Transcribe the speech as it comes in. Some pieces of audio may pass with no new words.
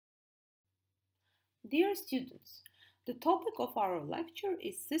Dear students, the topic of our lecture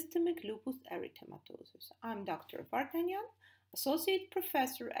is systemic lupus erythematosus. I'm Dr. Vardanyan, Associate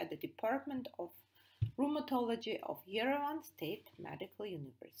Professor at the Department of Rheumatology of Yerevan State Medical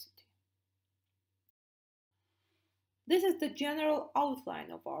University. This is the general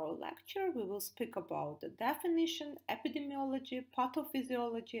outline of our lecture. We will speak about the definition, epidemiology,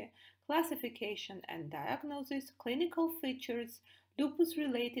 pathophysiology, classification and diagnosis, clinical features,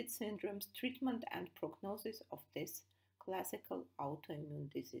 lupus-related syndromes, treatment and prognosis of this classical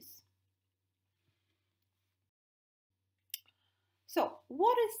autoimmune disease. So,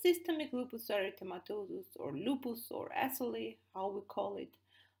 what is systemic lupus erythematosus or lupus or SLE, how we call it?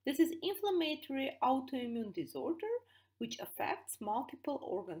 This is inflammatory autoimmune disorder which affects multiple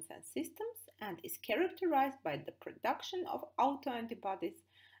organs and systems and is characterized by the production of autoantibodies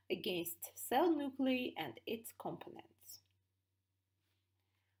against cell nuclei and its components.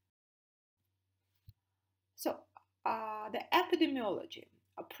 So, the epidemiology.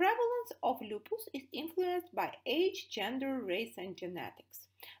 A prevalence of lupus is influenced by age, gender, race, and genetics.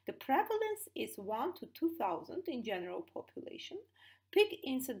 The prevalence is 1 to 2,000 in general population. Peak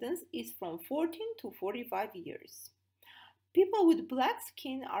incidence is from 14 to 45 years. People with black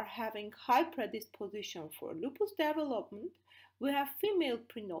skin are having high predisposition for lupus development. We have female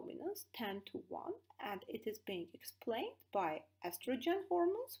predominance 10 to 1, and it is being explained by estrogen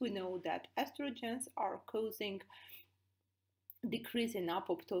hormones. We know that estrogens are causing decrease in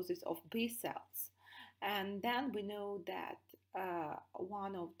apoptosis of B cells. And then we know that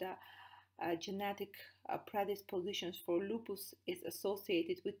one of the genetic predispositions for lupus is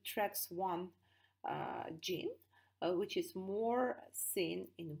associated with TREX1 gene, which is more seen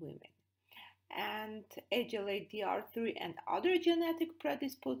in women. And HLA-DR3 and other genetic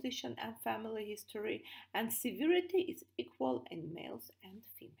predisposition and family history and severity is equal in males and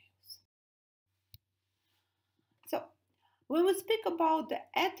females. So, when we speak about the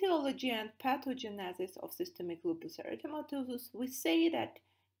etiology and pathogenesis of systemic lupus erythematosus, we say that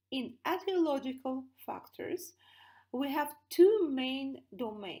in etiological factors, we have two main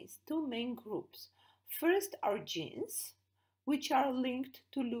domains, two main groups. First are genes, which are linked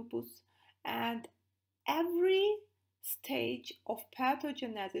to lupus, and every stage of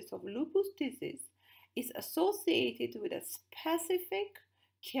pathogenesis of lupus disease is associated with a specific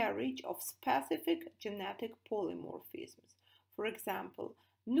carriage of specific genetic polymorphisms. For example,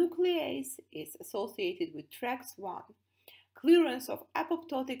 nuclease is associated with TREX1. Clearance of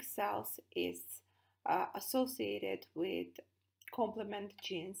apoptotic cells is associated with complement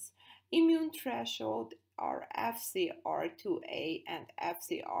genes. Immune threshold are FcR2a and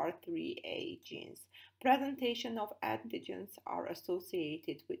FcR3a genes. Presentation of antigens are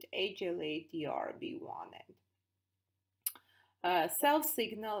associated with HLA-DRB1 and cell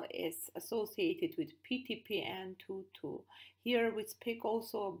signal is associated with PTPN22. Here we speak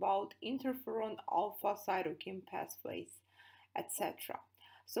also about interferon alpha cytokine pathways, etc.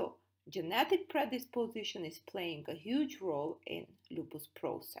 So genetic predisposition is playing a huge role in lupus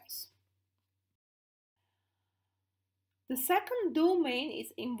process. The second domain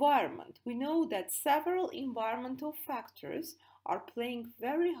is environment. We know that several environmental factors are playing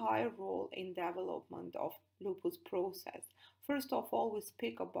very high role in development of lupus process. First of all, we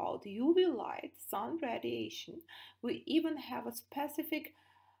speak about UV light, sun radiation. We even have a specific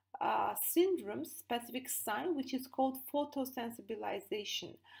syndrome, specific sign, which is called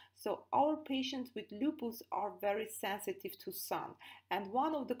photosensibilization. So our patients with lupus are very sensitive to sun. And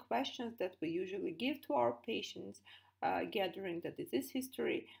one of the questions that we usually give to our patients gathering the disease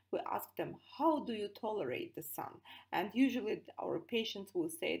history, we ask them, how do you tolerate the sun? And usually our patients will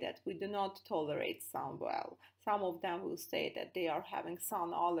say that we do not tolerate sun well. Some of them will say that they are having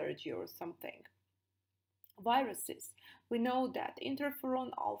sun allergy or something. Viruses. We know that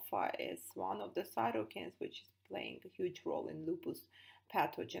interferon alpha is one of the cytokines which is playing a huge role in lupus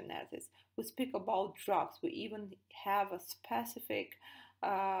pathogenesis. We speak about drugs. We even have a specific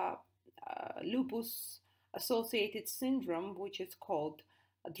lupus associated syndrome which is called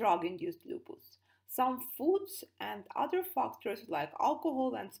drug-induced lupus. Some foods and other factors like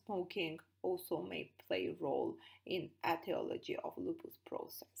alcohol and smoking also may play a role in etiology of lupus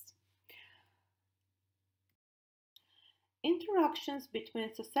process. Interactions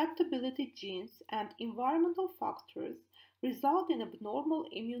between susceptibility genes and environmental factors result in abnormal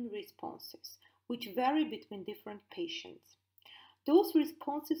immune responses, which vary between different patients. Those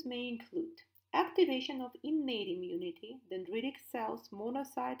responses may include activation of innate immunity, dendritic cells,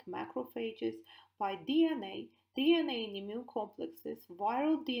 monocyte, macrophages by DNA, DNA in immune complexes,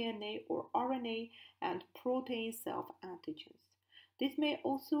 viral DNA or RNA, and protein self-antigens. This may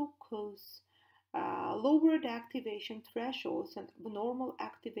also cause lowered activation thresholds and abnormal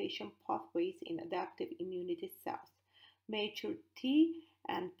activation pathways in adaptive immunity cells, mature T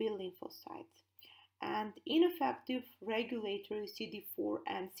and B lymphocytes, and ineffective regulatory CD4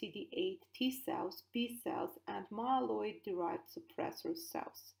 and CD8 T cells, B cells, and myeloid-derived suppressor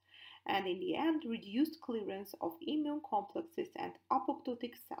cells, and in the end, reduced clearance of immune complexes and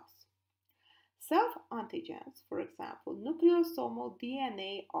apoptotic cells. Self-antigens, for example, nucleosomal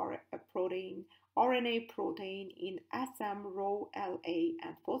DNA protein, RNA protein in SM, Rho, LA,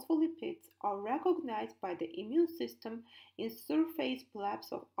 and phospholipids are recognized by the immune system in surface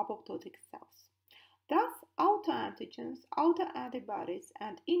blebs of apoptotic cells. Thus, autoantigens, autoantibodies,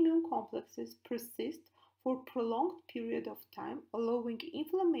 and immune complexes persist for a prolonged period of time, allowing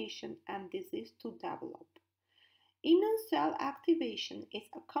inflammation and disease to develop. Immune cell activation is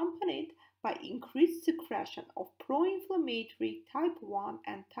accompanied by increased secretion of pro-inflammatory type 1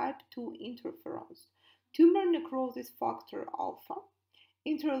 and type 2 interferons, tumor necrosis factor alpha,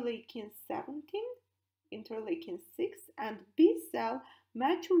 interleukin 17, interleukin 6, and B cell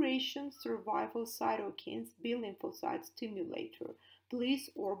maturation survival cytokines, B lymphocyte stimulator, BLyS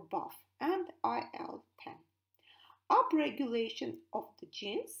or BUF, and IL-10. Upregulation of the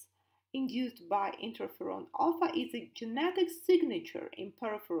genes induced by interferon alpha is a genetic signature in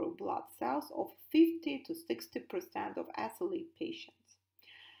peripheral blood cells of 50 to 60% of SLE patients.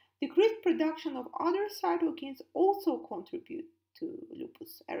 Decreased production of other cytokines also contribute to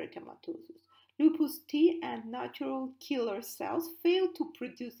lupus erythematosus. Lupus T and natural killer cells fail to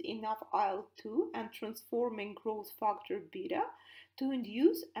produce enough IL-2 and transforming growth factor beta to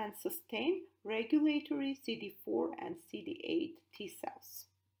induce and sustain regulatory CD4 and CD8 T cells.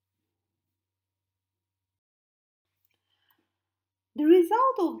 The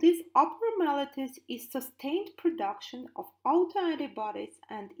result of this abnormalities is sustained production of autoantibodies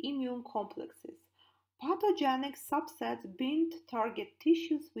and immune complexes. Pathogenic subsets bind target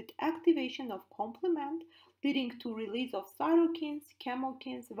tissues with activation of complement, leading to release of cytokines,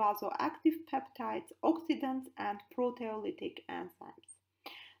 chemokines, vasoactive peptides, oxidants, and proteolytic enzymes.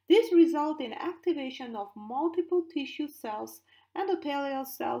 This results in activation of multiple tissue cells, endothelial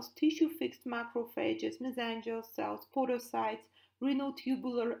cells, tissue-fixed macrophages, mesangial cells, podocytes,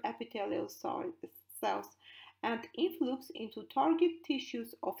 renotubular epithelial cells, and influx into target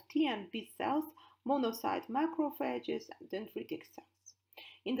tissues of T and B cells, monocyte macrophages, and dendritic cells.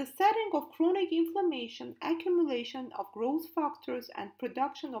 In the setting of chronic inflammation, accumulation of growth factors and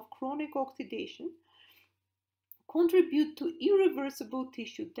production of chronic oxidation contribute to irreversible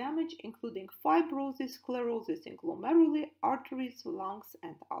tissue damage, including fibrosis, sclerosis in glomeruli, arteries, lungs,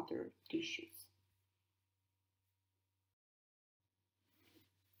 and other tissues.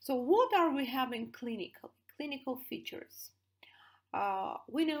 So what are we having clinically? Clinical features.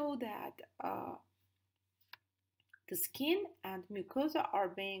 We know that the skin and mucosa are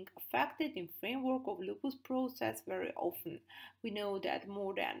being affected in framework of lupus process very often. We know that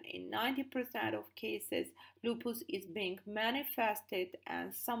more than in 90% of cases, lupus is being manifested,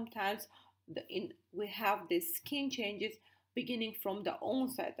 and sometimes we have these skin changes beginning from the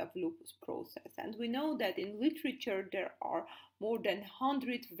onset of lupus process. And we know that in literature there are more than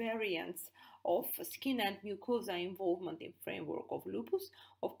 100 variants of skin and mucosa involvement in framework of lupus.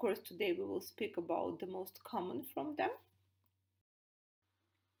 Of course, today we will speak about the most common from them.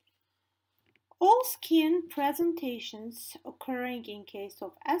 All skin presentations occurring in case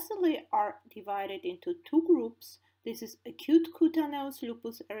of SLE are divided into two groups. This is acute cutaneous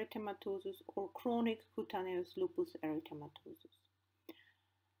lupus erythematosus or chronic cutaneous lupus erythematosus.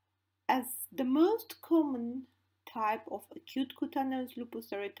 As the most common type of acute cutaneous lupus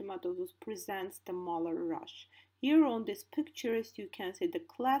erythematosus presents the malar rash. Here on these pictures you can see the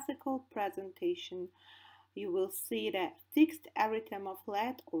classical presentation. You will see the fixed erythema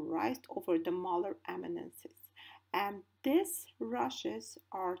flat or raised over the malar eminences, and these rashes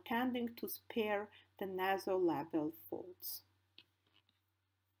are tending to spare the nasolabial folds.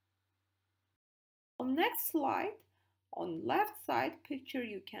 On next slide, on left side picture,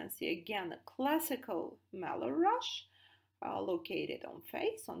 you can see again a classical malar rash located on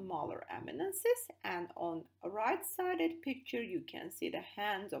face, on malar eminences, and on a right-sided picture, you can see the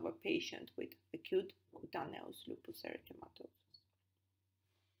hands of a patient with acute cutaneous lupus erythematosus.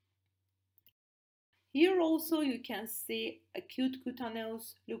 Here also you can see acute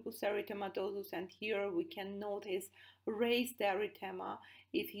cutaneous lupus erythematosus, and here we can notice raised erythema.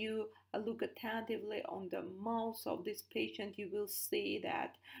 If you look attentively on the mouth of this patient, you will see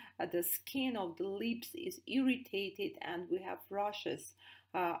that the skin of the lips is irritated, and we have rashes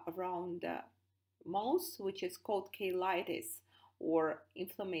around the mouth, which is called cheilitis, or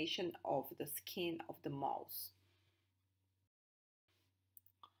inflammation of the skin of the mouse.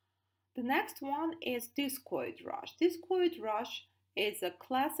 The next one is discoid rash. Discoid rash is a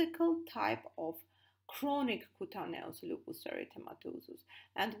classical type of chronic cutaneous lupus erythematosus.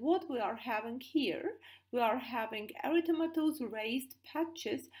 And what we are having here, we are having erythematous raised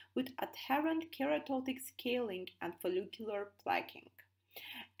patches with adherent keratotic scaling and follicular plaquing.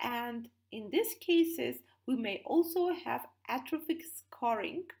 And in these cases, we may also have atrophic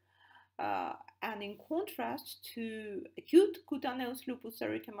scarring, and in contrast to acute cutaneous lupus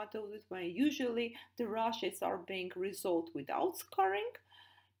erythematosus, when usually the rashes are being resolved without scarring,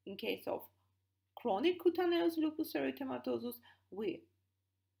 in case of chronic cutaneous lupus erythematosus, we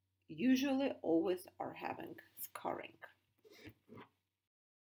usually always are having scarring.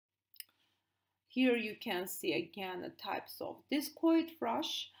 Here you can see again the types of discoid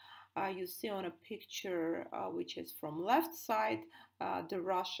rash. You see on a picture which is from left side, the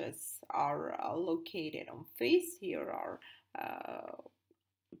rashes are located on face. Here are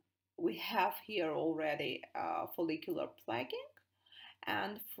we have here already follicular plaquing,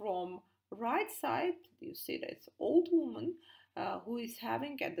 and from right side you see this old woman who is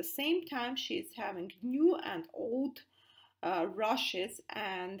having, at the same time she is having new and old rashes,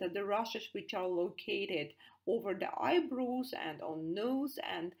 and the rashes which are located over the eyebrows and on nose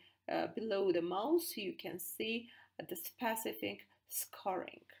and below the mouth. You can see the specific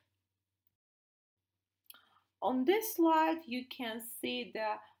scarring. On this slide, you can see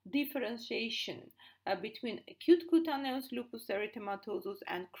the differentiation between acute cutaneous lupus erythematosus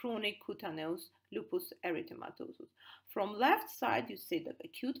and chronic cutaneous lupus erythematosus. From left side, you see the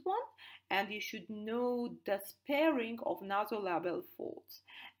acute one, and you should know the sparing of nasolabial folds.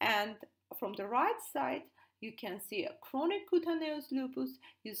 And from the right side, you can see a chronic cutaneous lupus.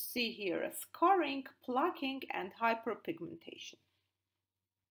 You see here a scarring, plaquing, and hyperpigmentation.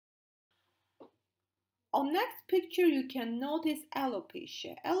 On next picture, you can notice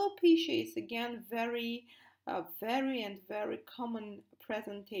alopecia. Alopecia is again very common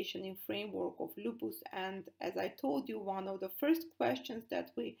presentation in framework of lupus, and as I told you, one of the first questions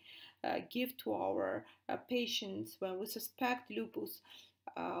that we give to our patients when we suspect lupus,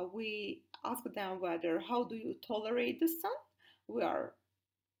 we ask them whether how do you tolerate the sun. We are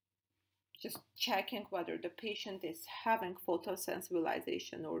just checking whether the patient is having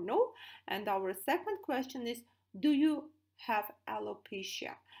photosensibilization or no. And our second question is, do you have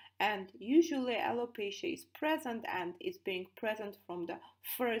alopecia? And usually alopecia is present and is being present from the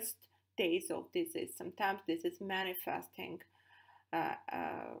first days of disease. Sometimes this is manifesting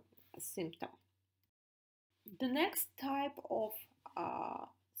symptom. The next type of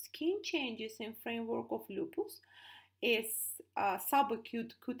skin changes in framework of lupus is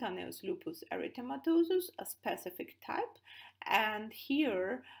subacute cutaneous lupus erythematosus, a specific type. And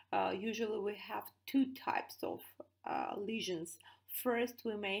here, usually we have two types of lesions. First,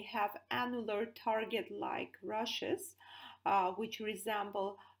 we may have annular target-like rashes, which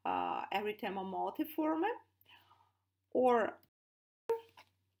resemble erythema multiforme, or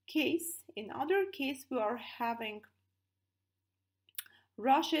in other case, we are having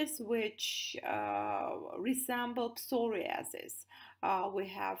rashes which resemble psoriasis. We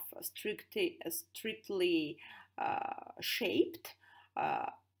have strictly shaped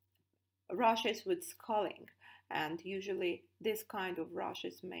rashes with sculling, and usually this kind of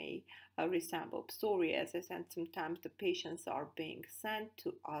rashes may resemble psoriasis, and sometimes the patients are being sent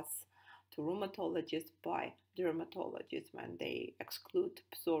to us, to rheumatologists, by dermatologists when they exclude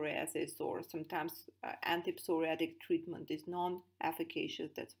psoriasis, or sometimes anti-psoriatic treatment is non-efficacious.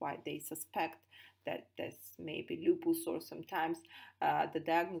 That's why they suspect that this may be lupus, or sometimes the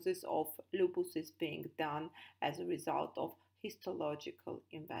diagnosis of lupus is being done as a result of histological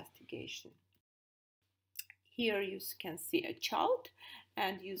investigation. Here you can see a child,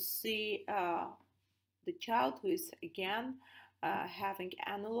 and you see the child who is again having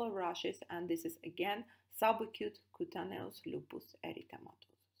annular rashes, and this is again subacute cutaneous lupus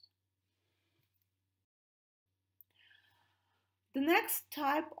erythematosus. The next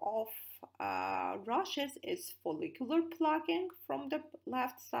type of rashes is follicular plaquing from the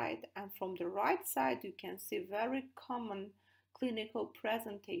left side, and from the right side you can see very common clinical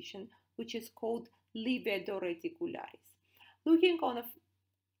presentation which is called livedo reticularis. Looking on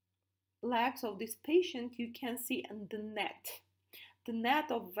the legs of this patient, you can see in the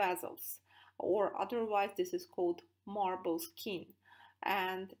net of vessels, or otherwise this is called marble skin,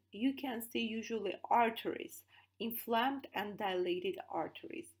 and you can see usually arteries, inflamed and dilated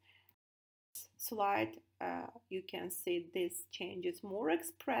arteries. Slide, you can see this change is more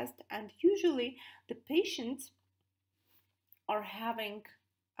expressed, and usually the patients are having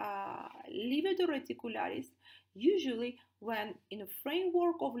livedo reticularis, usually when in a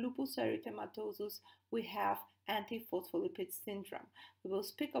framework of lupus erythematosus we have antiphospholipid syndrome. We will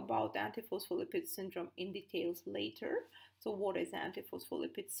speak about antiphospholipid syndrome in details later. So what is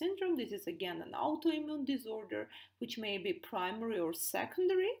antiphospholipid syndrome? This is again an autoimmune disorder which may be primary or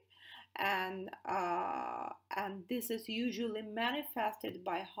secondary, and this is usually manifested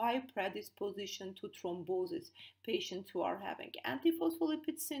by high predisposition to thrombosis. Patients who are having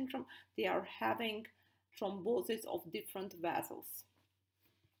antiphospholipid syndrome, they are having thrombosis of different vessels.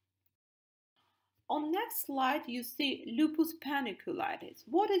 On next slide, you see lupus paniculitis.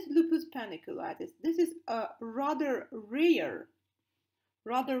 What is lupus paniculitis? This is a rather rare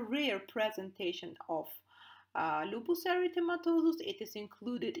presentation of lupus erythematosus. It is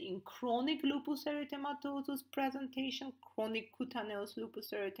included in chronic lupus erythematosus presentation, chronic cutaneous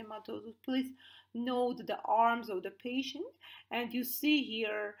lupus erythematosus. Please note the arms of the patient, and you see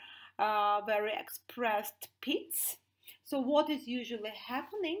here very expressed pits. So what is usually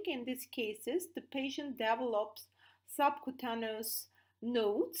happening in these cases? The patient develops subcutaneous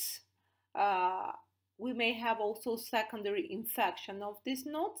nodes. We may have also secondary infection of these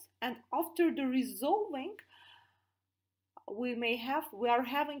nodes, and after the resolving, we are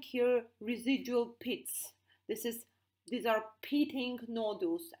having here residual pits. These are pitting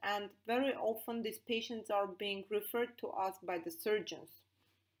nodules, and very often these patients are being referred to us by the surgeons.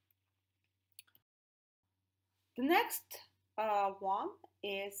 The next one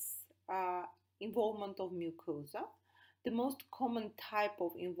is involvement of mucosa. The most common type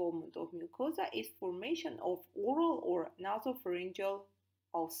of involvement of mucosa is formation of oral or nasopharyngeal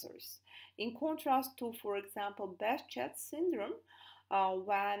ulcers. In contrast to, for example, Behçet syndrome,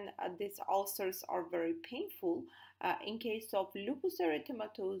 when these ulcers are very painful, in case of lupus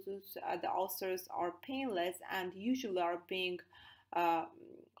erythematosus, the ulcers are painless and usually are being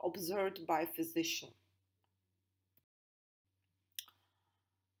observed by physician.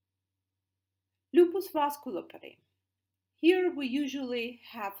 Lupus vasculopathy. Here we usually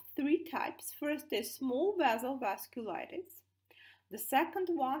have three types. First is small vessel vasculitis. The second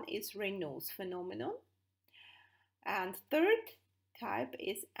one is Raynaud's phenomenon. And third type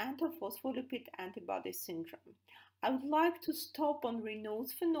is antiphospholipid antibody syndrome. I would like to stop on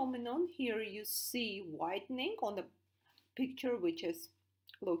Raynaud's phenomenon. Here you see widening on the picture, which is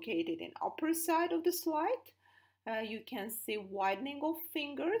located in upper side of the slide. You can see widening of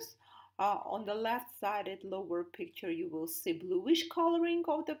fingers. On the left-sided lower picture, you will see bluish coloring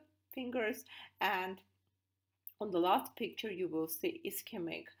of the fingers, and on the last picture, you will see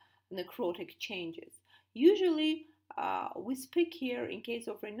ischemic necrotic changes. Usually, we speak here, in case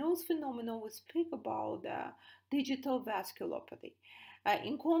of Raynaud's phenomenon, we speak about digital vasculopathy.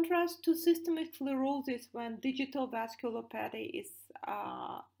 In contrast to systemic sclerosis, when digital vasculopathy is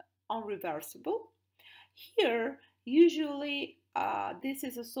unreversible, here, usually, this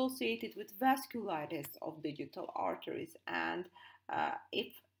is associated with vasculitis of digital arteries, and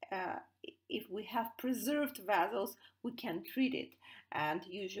if we have preserved vessels, we can treat it. And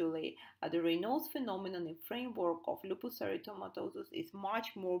usually, the Raynaud's phenomenon in framework of lupus erythematosus is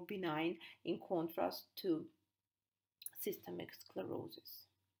much more benign in contrast to systemic sclerosis.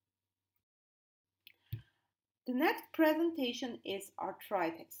 The next presentation is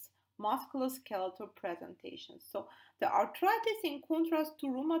arthritis. Musculoskeletal presentation. So the arthritis, in contrast to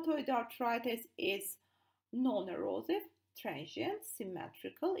rheumatoid arthritis, is non-erosive, transient,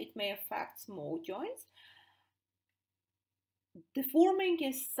 symmetrical. It may affect small joints. Deforming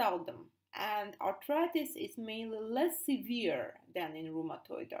is seldom, and arthritis is mainly less severe than in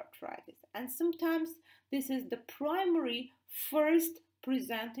rheumatoid arthritis. And sometimes this is the primary first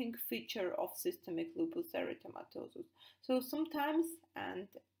presenting feature of systemic lupus erythematosus. So sometimes, and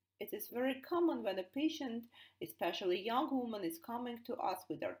it is very common when a patient, especially a young woman, is coming to us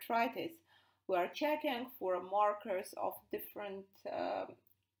with arthritis, we are checking for markers of different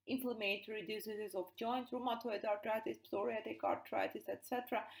inflammatory diseases of joints, rheumatoid arthritis, psoriatic arthritis,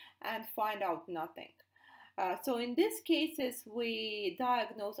 etc., and find out nothing. So in these cases, we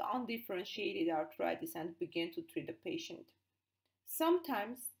diagnose undifferentiated arthritis and begin to treat the patient.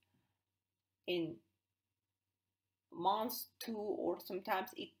 Sometimes in months, 2, or sometimes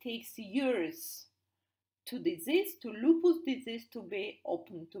it takes years to lupus disease to be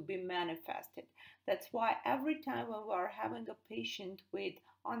open, to be manifested. That's why every time when we are having a patient with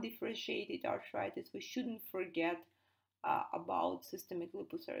undifferentiated arthritis, we shouldn't forget about systemic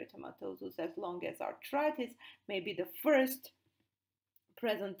lupus erythematosus, as long as arthritis may be the first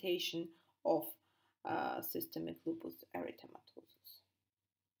presentation of systemic lupus erythematosus.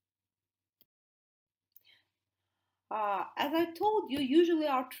 As I told you, usually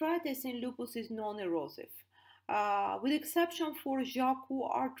arthritis in lupus is non-erosive, with exception for Charcot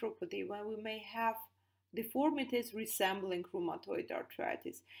arthropathy, when we may have deformities resembling rheumatoid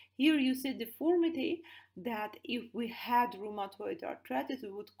arthritis. Here you see deformity that if we had rheumatoid arthritis,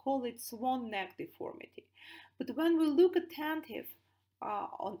 we would call it swan neck deformity. But when we look attentive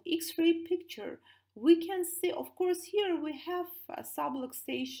on X-ray picture, we can see, of course, here we have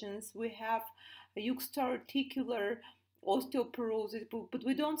subluxations, we have juxtaarticular osteoporosis, but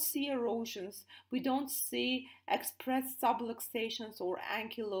we don't see erosions, we don't see expressed subluxations or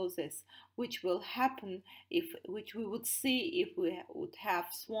ankylosis, which will happen which we would see if we would have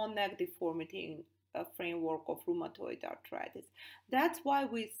swan neck deformity in a framework of rheumatoid arthritis. That's why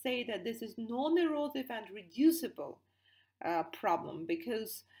we say that this is non-erosive and reducible problem,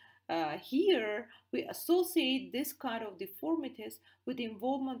 because here we associate this kind of deformities with the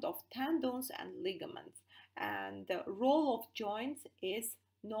involvement of tendons and ligaments, and the role of joints is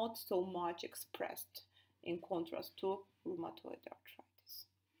not so much expressed in contrast to rheumatoid arthritis.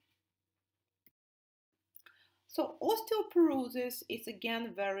 So osteoporosis is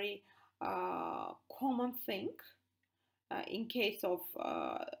again very common thing in case of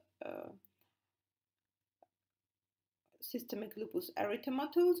systemic lupus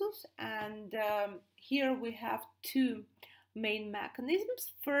erythematosus, and here we have two main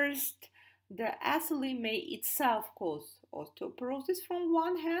mechanisms. First, the acili may itself cause osteoporosis from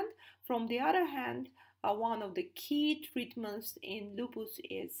one hand. From the other hand, one of the key treatments in lupus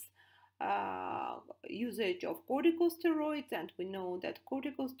is usage of corticosteroids, and we know that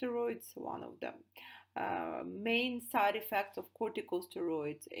corticosteroids, one of the main side effects of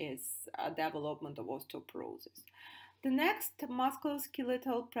corticosteroids is development of osteoporosis. The next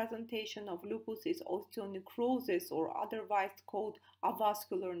musculoskeletal presentation of lupus is osteonecrosis, or otherwise called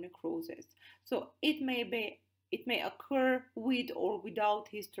avascular necrosis. So it may occur with or without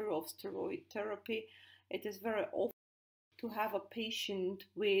history of steroid therapy. It is very often to have a patient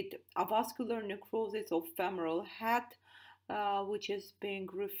with avascular necrosis of femoral head, which is being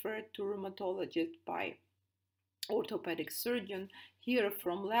referred to rheumatologist by orthopedic surgeon. Here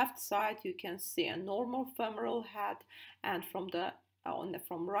from left side you can see a normal femoral head, and from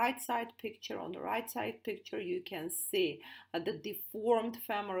right side picture, on the right side picture you can see the deformed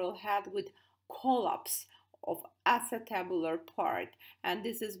femoral head with collapse of acetabular part, and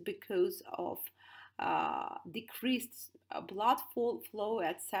this is because of decreased blood flow,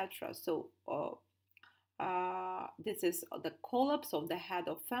 etc. So this is the collapse of the head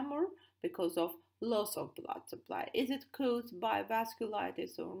of femur because of loss of blood supply. Is it caused by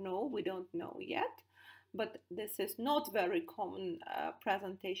vasculitis or no? We don't know yet, but this is not very common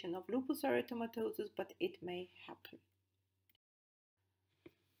presentation of lupus erythematosus, but it may happen.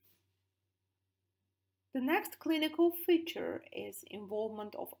 The next clinical feature is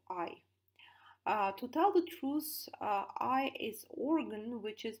involvement of eye. To tell the truth, eye is organ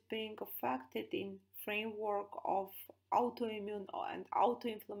which is being affected in framework of autoimmune and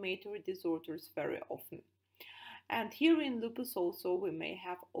autoinflammatory disorders very often. And here in lupus also we may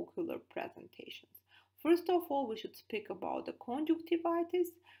have ocular presentations. First of all, we should speak about the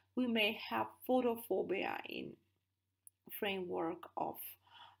conjunctivitis. We may have photophobia in framework of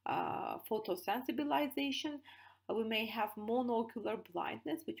photosensibilization. We may have monocular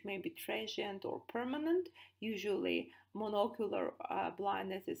blindness, which may be transient or permanent. Usually, monocular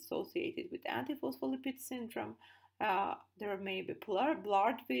blindness is associated with antiphospholipid syndrome. There may be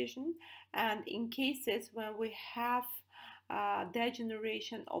blurred vision, and in cases when we have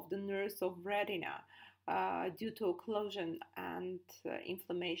degeneration of the nerves of retina due to occlusion and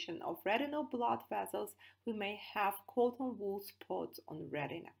inflammation of retinal blood vessels, we may have cotton wool spots on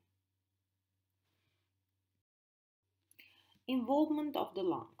retina. Involvement of the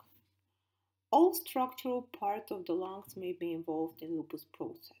lung. All structural parts of the lungs may be involved in lupus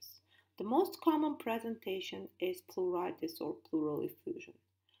process. The most common presentation is pleuritis or pleural effusion.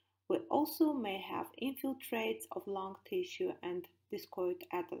 We also may have infiltrates of lung tissue and discoid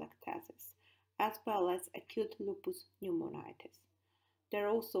atelectasis, as well as acute lupus pneumonitis. There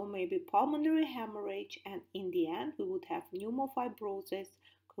also may be pulmonary hemorrhage, and in the end we would have pneumofibrosis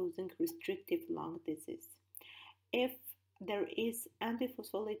causing restrictive lung disease. If there is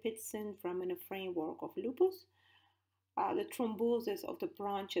antiphospholipid syndrome in a framework of lupus, the thrombosis of the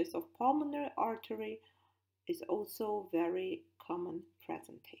branches of pulmonary artery is also very common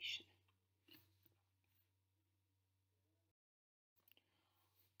presentation.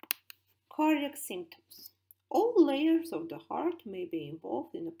 Cardiac symptoms. All layers of the heart may be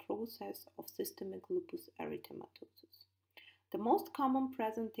involved in the process of systemic lupus erythematosus. The most common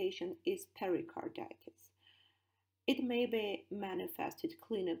presentation is pericarditis. It may be manifested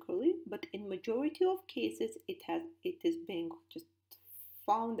clinically, but in majority of cases, it is being just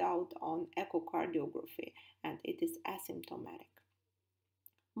found out on echocardiography, and it is asymptomatic.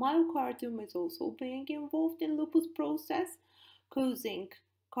 Myocardium is also being involved in lupus process, causing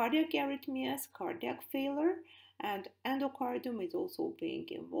cardiac arrhythmias, cardiac failure, and endocardium is also being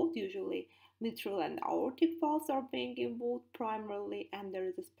involved. Usually, mitral and aortic valves are being involved primarily, and there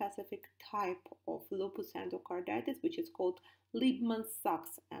is a specific type of lupus endocarditis which is called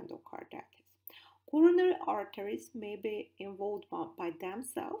Liebman-Sachs endocarditis. Coronary arteries may be involved by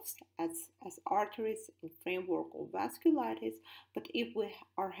themselves as arteries in framework of vasculitis, but if we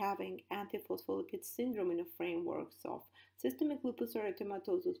are having antiphospholipid syndrome in a framework of systemic lupus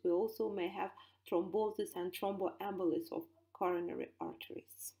erythematosus, we also may have thrombosis and thromboembolism of coronary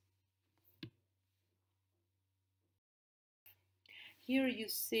arteries. Here you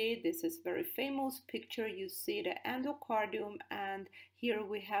see, this is very famous picture, you see the endocardium, and here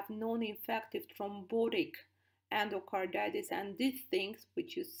we have non-infective thrombotic endocarditis, and these things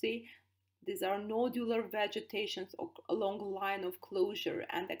which you see, these are nodular vegetations along the line of closure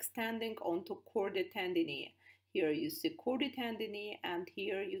and extending onto chordae tendineae. Here you see chordae tendineae, and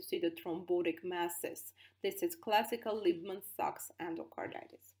here you see the thrombotic masses. This is classical Liebman-Sachs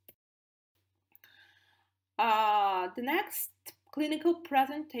endocarditis. The next clinical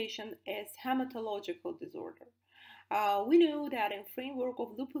presentation is hematological disorder. We know that in framework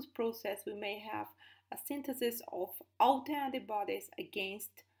of lupus process, we may have a synthesis of autoantibodies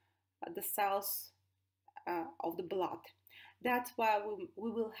against the cells of the blood. That's why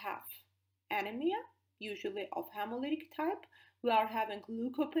we will have anemia, usually of hemolytic type. We are having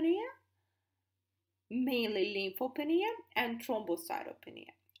leukopenia, mainly lymphopenia, and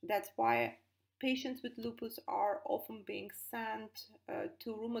thrombocytopenia. That's why patients with lupus are often being sent to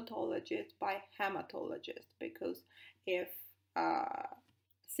rheumatologists by hematologists, because if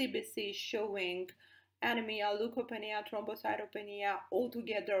CBC is showing anemia, leukopenia, thrombocytopenia all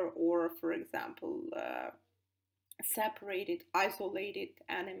together, or for example, separated, isolated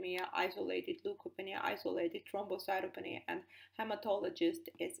anemia, isolated leukopenia, isolated thrombocytopenia, and hematologist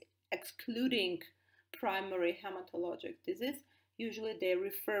is excluding primary hematologic disease, usually they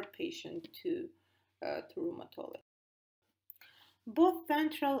refer patient to rheumatology. Both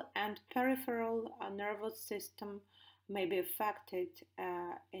ventral and peripheral nervous system may be affected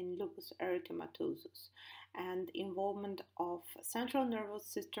in lupus erythematosus, and involvement of central nervous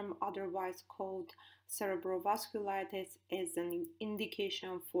system, otherwise called cerebrovasculitis, is an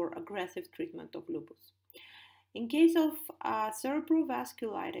indication for aggressive treatment of lupus. In case of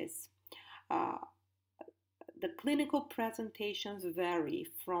cerebrovasculitis, the clinical presentations vary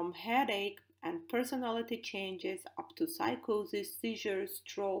from headache and personality changes up to psychosis, seizures,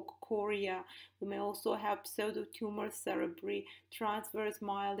 stroke, chorea. We may also have pseudotumor cerebri, transverse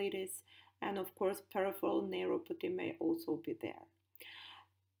myelitis, and of course peripheral neuropathy may also be there.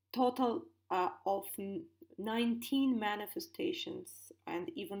 Total of 19 manifestations and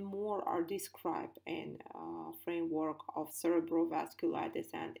even more are described in framework of cerebrovasculitis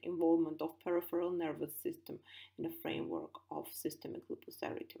and involvement of peripheral nervous system in the framework of systemic lupus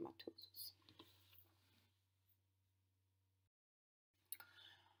erythematosus.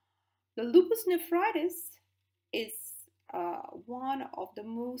 The lupus nephritis is one of the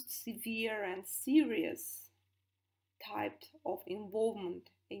most severe and serious types of involvement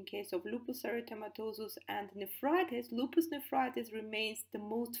in case of lupus erythematosus and nephritis. Lupus nephritis remains the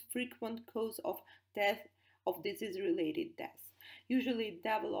most frequent cause of death, of disease-related death. Usually it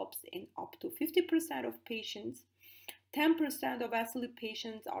develops in up to 50% of patients. 10% of SLE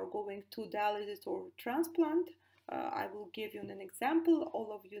patients are going to dialysis or transplant. I will give you an example.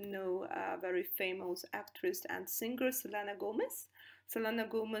 All of you know very famous actress and singer Selena Gomez. Selena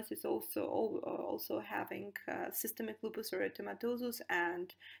Gomez is also having systemic lupus erythematosus,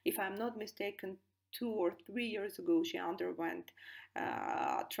 and if I'm not mistaken, 2 or 3 years ago she underwent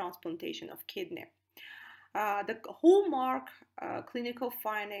transplantation of kidney. The hallmark clinical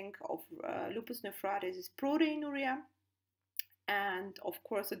finding of lupus nephritis is proteinuria, and of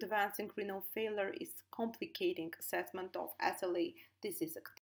course advancing renal failure is complicating assessment of SLE disease.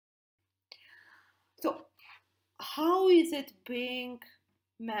 So how is it being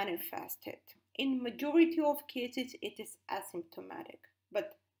manifested? In majority of cases it is asymptomatic,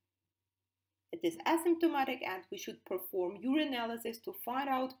 but it is asymptomatic and we should perform urinalysis to find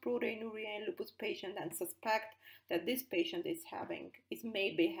out proteinuria in lupus patient and suspect that this patient is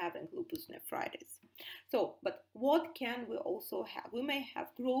maybe having lupus nephritis. So, but what can we also have? We may have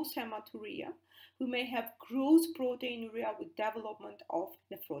gross hematuria. We may have gross proteinuria with development of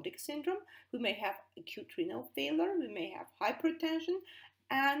nephrotic syndrome. We may have acute renal failure. We may have hypertension.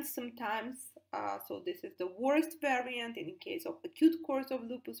 And sometimes, so this is the worst variant in case of acute course of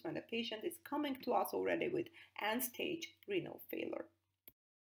lupus when the patient is coming to us already with end-stage renal failure.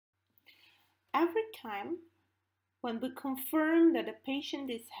 Every time when we confirm that the patient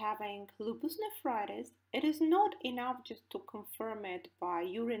is having lupus nephritis, it is not enough just to confirm it by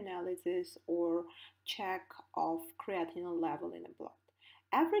urinalysis or check of creatinine level in the blood.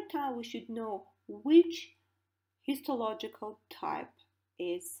 Every time we should know which histological type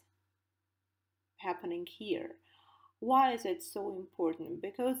is happening here. Why is it so important?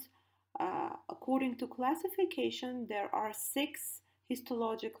 Because according to classification, there are 6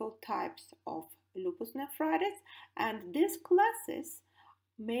 histological types of lupus nephritis, and these classes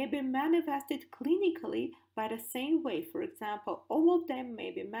may be manifested clinically by the same way. For example, all of them may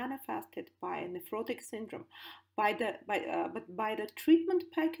be manifested by a nephrotic syndrome. But by the treatment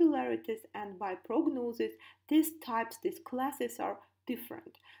peculiarities and by prognosis, these classes are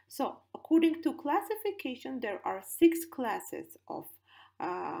different. So, according to classification, there are 6 classes of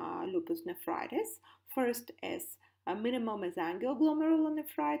lupus nephritis. First is minimal mesangial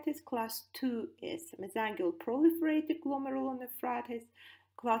glomerulonephritis. Class 2 is mesangial proliferative glomerulonephritis.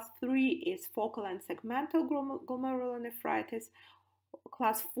 Class 3 is focal and segmental glomerulonephritis.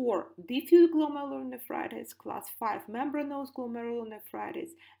 Class 4, diffuse glomerulonephritis. Class 5, membranous glomerulonephritis.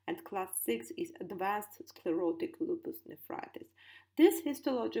 And Class 6 is advanced sclerotic lupus nephritis. These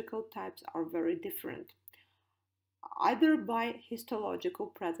histological types are very different, either by histological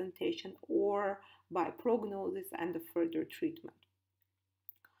presentation or by prognosis and the further treatment.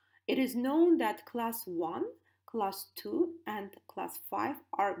 It is known that Class 1, Class 2, and Class 5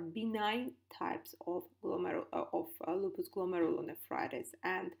 are benign types of lupus glomerulonephritis,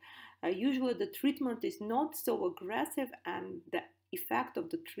 and usually the treatment is not so aggressive and the effect of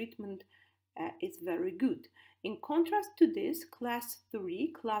the treatment is very good. In contrast to this, Class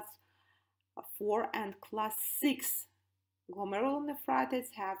 3, Class 4, and Class 6 glomerulonephritis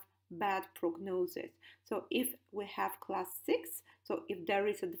have bad prognosis. So if we have Class 6, so if there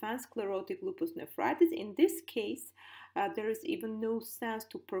is advanced sclerotic lupus nephritis, in this case, there is even no sense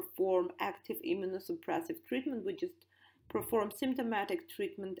to perform active immunosuppressive treatment. We just perform symptomatic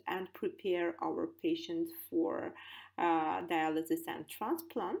treatment and prepare our patients for dialysis and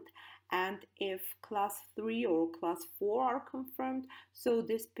transplant. And if Class 3 or Class 4 are confirmed, so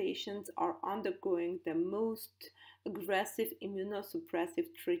these patients are undergoing the most aggressive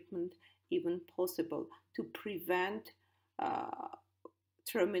immunosuppressive treatment even possible to prevent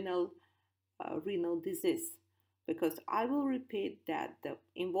terminal renal disease. Because I will repeat that the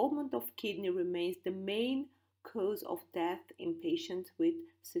involvement of kidney remains the main cause of death in patients with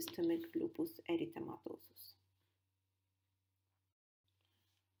systemic lupus erythematosus.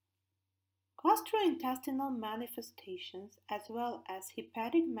 Gastrointestinal manifestations as well as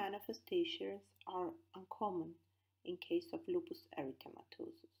hepatic manifestations are uncommon in case of lupus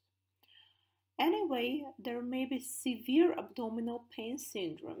erythematosus. Anyway, there may be severe abdominal pain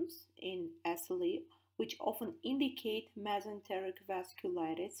syndromes in SLE, which often indicate mesenteric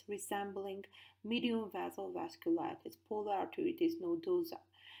vasculitis resembling medium vessel vasculitis, polyarteritis nodosa.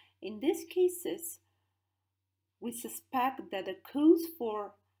 In these cases, we suspect that the cause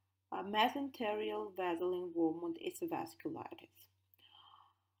for mesenterial vessel involvement is vasculitis.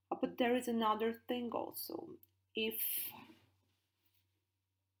 But there is another thing also. If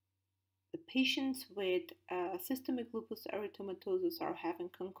the patients with systemic lupus erythematosus are having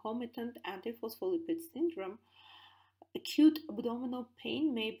concomitant antiphospholipid syndrome, acute abdominal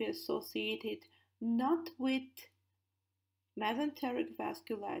pain may be associated not with mesenteric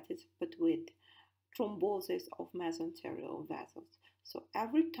vasculitis but with thrombosis of mesenterial vessels. So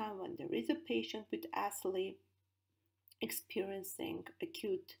every time when there is a patient with SLE experiencing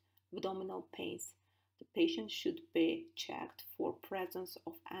acute abdominal pains, the patient should be checked for presence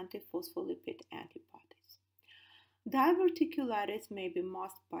of antiphospholipid antibodies. Diverticulitis may be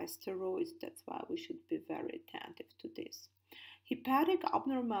masked by steroids, that's why we should be very attentive to this. Hepatic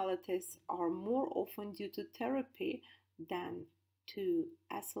abnormalities are more often due to therapy than to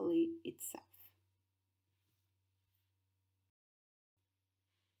SLE itself.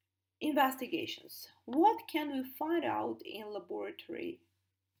 Investigations. What can we find out in laboratory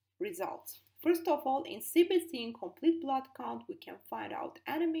results? First of all, in CBC, in complete blood count, we can find out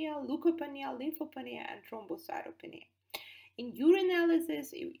anemia, leukopenia, lymphopenia, and thrombocytopenia. In urinalysis,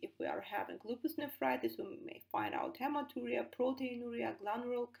 if we are having lupus nephritis, we may find out hematuria, proteinuria,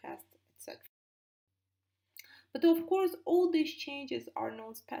 glandular cast, etc. But of course, all these changes are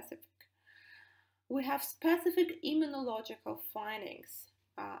non-specific. We have specific immunological findings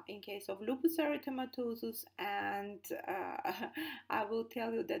in case of lupus erythematosus, and I will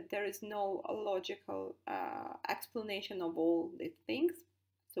tell you that there is no logical explanation of all these things.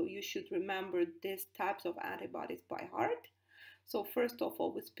 So you should remember these types of antibodies by heart. So first of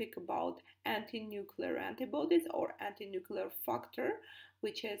all, we speak about anti-nuclear antibodies or anti-nuclear factor,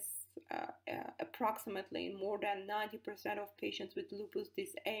 which is approximately in more than 90% of patients with lupus,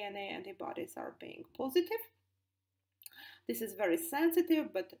 these ANA antibodies are being positive. This is very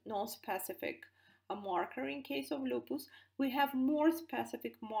sensitive but non-specific marker in case of lupus. We have more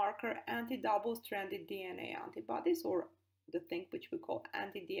specific marker anti-double-stranded DNA antibodies, or the thing which we call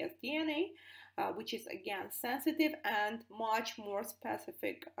anti-dsDNA, which is again sensitive and much more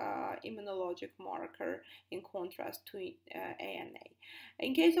specific immunologic marker in contrast to ANA.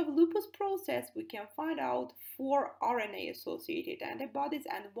 In case of lupus process, we can find out 4 RNA-associated antibodies,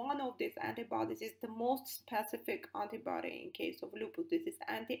 and one of these antibodies is the most specific antibody in case of lupus. This is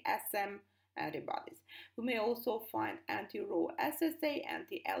anti-SM antibodies. We may also find anti-Rho SSA,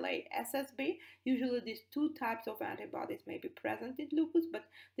 anti-LA SSB. Usually these 2 types of antibodies may be present in lupus, but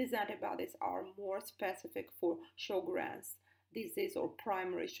these antibodies are more specific for Sjogren's disease or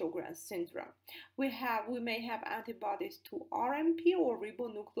primary Sjogren's syndrome. We may have antibodies to RMP or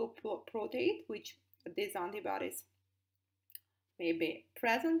ribonucleoprotein, which these antibodies may be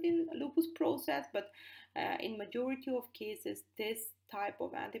present in lupus process, but in majority of cases, this type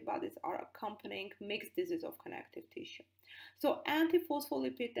of antibodies are accompanying mixed disease of connective tissue. So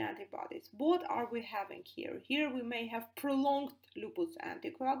antiphospholipid antibodies, what are we having here? Here we may have prolonged lupus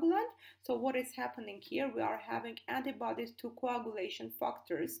anticoagulant. So what is happening here? We are having antibodies to coagulation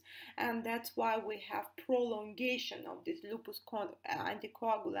factors, and that's why we have prolongation of this lupus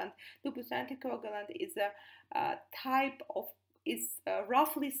anticoagulant. Lupus anticoagulant is a type of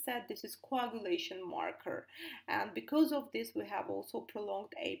roughly said, this is coagulation marker, and because of this we have also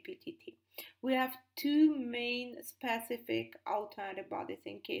prolonged APTT. We have 2 main specific autoantibodies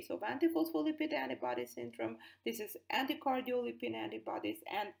in case of antiphospholipid antibody syndrome. This is anticardiolipin antibodies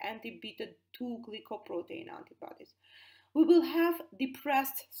and anti-beta-2 glycoprotein antibodies. We will have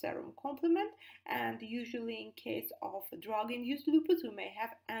depressed serum complement, and usually in case of drug-induced lupus we may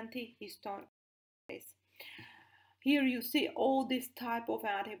have antihistamine. Here you see all these type of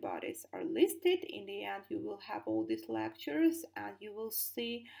antibodies are listed. In the end, you will have all these lectures and you will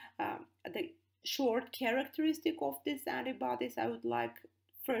see the short characteristic of these antibodies. I would like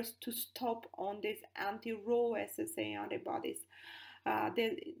first to stop on these anti-Rho SSA antibodies.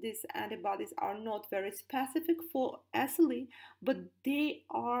 These antibodies are not very specific for SLE, but they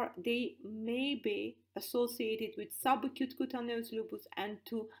may be associated with subacute cutaneous lupus and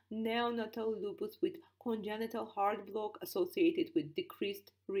to neonatal lupus with congenital heart block associated with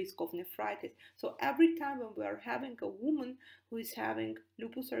decreased risk of nephritis. So every time when we are having a woman who is having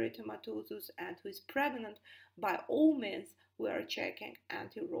lupus erythematosus and who is pregnant, by all means we are checking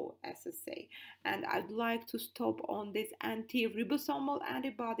anti-Rho SSA. And I'd like to stop on these anti-ribosomal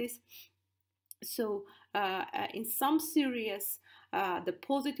antibodies. So in some series, the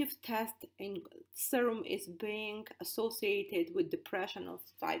positive test in serum is being associated with depression of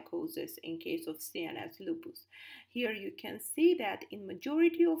psychosis in case of CNS lupus. Here you can see that in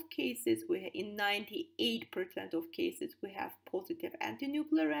majority of cases, in 98% of cases, we have positive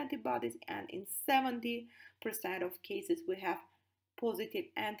anti-nuclear antibodies, and in 70% of cases, we have positive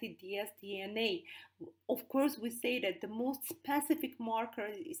anti-dsDNA. Of course, we say that the most specific marker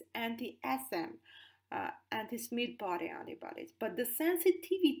is anti-SM, anti-Smith body antibodies, but the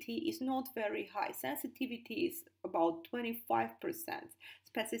sensitivity is not very high. Sensitivity is about 25%.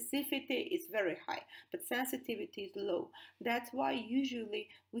 Specificity is very high, but sensitivity is low. That's why usually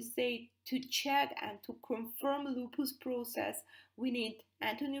we say to check and to confirm lupus process, we need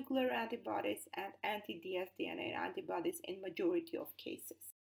anti-nuclear antibodies and anti-dsDNA antibodies in majority of cases.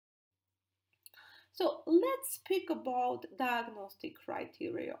 So let's speak about diagnostic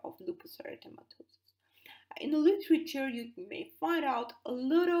criteria of lupus erythematosus. In the literature, you may find out a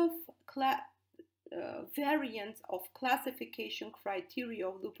lot of variants of classification criteria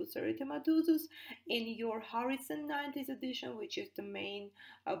of lupus erythematosus in your Harrison 90s edition, which is the main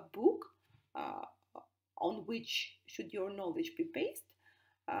book on which should your knowledge be based.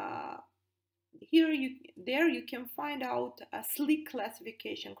 There you can find out a SLIC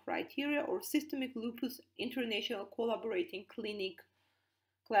classification criteria, or Systemic Lupus International Collaborating Clinic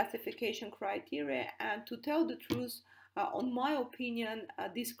classification criteria, and to tell the truth, on my opinion,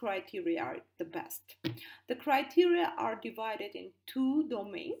 these criteria are the best. The criteria are divided in 2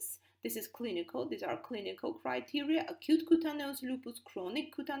 domains. This is clinical. These are clinical criteria: acute cutaneous lupus,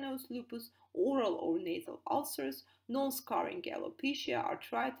 chronic cutaneous lupus, oral or nasal ulcers, non-scarring alopecia,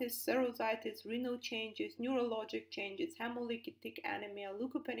 arthritis, serositis, renal changes, neurologic changes, hemolytic anemia,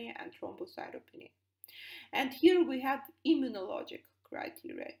 leukopenia, and thrombocytopenia. And here we have immunologic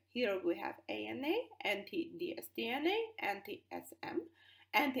criteria. Here we have ANA, anti-dsDNA, anti-SM,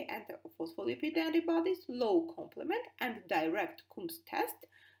 anti-antiphospholipid antibodies, low complement, and direct Coombs test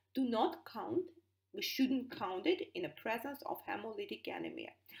do not count. We shouldn't count it in the presence of hemolytic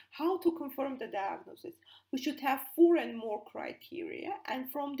anemia. How to confirm the diagnosis? We should have 4 and more criteria, and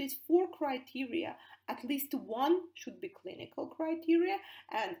from these 4 criteria, at least 1 should be clinical criteria,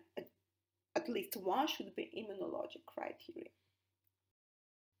 and at least 1 should be immunologic criteria.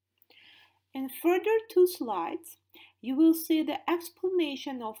 In further 2 slides, you will see the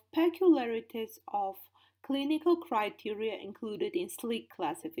explanation of peculiarities of clinical criteria included in SLIC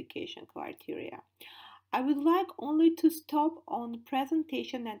classification criteria. I would like only to stop on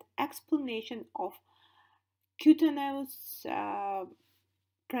presentation and explanation of cutaneous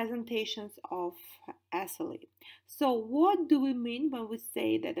presentations of SLE. So what do we mean when we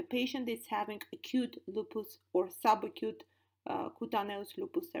say that the patient is having acute lupus or subacute cutaneous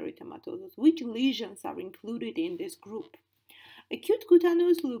lupus erythematosus? Which lesions are included in this group? Acute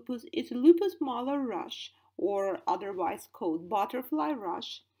cutaneous lupus is lupus malar rash, or otherwise called butterfly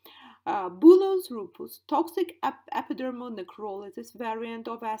rash, bullous lupus, toxic epidermal necrolysis variant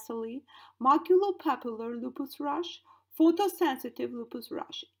of SLE, maculopapular lupus rash, photosensitive lupus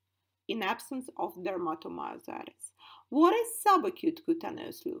rash, in absence of dermatomyositis. What is subacute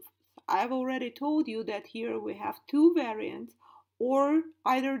cutaneous lupus? I've already told you that here we have 2 variants, or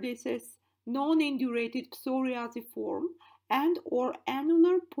either this is non-indurated psoriasiform and or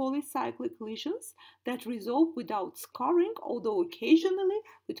annular polycyclic lesions that resolve without scarring, although occasionally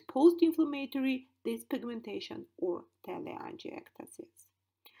with post-inflammatory dyspigmentation or telangiectasis.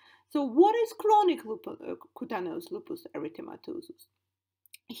 So what is chronic cutaneous lupus erythematosus?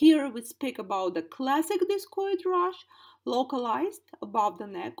 Here we speak about the classic discoid rash, localized above the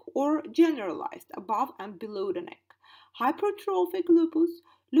neck or generalized above and below the neck. Hypertrophic lupus,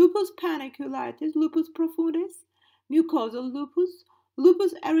 lupus paniculitis, lupus profundis, mucosal lupus,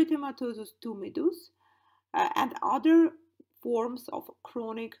 lupus erythematosus tumidus, and other forms of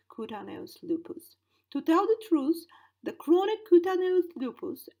chronic cutaneous lupus. To tell the truth, the chronic cutaneous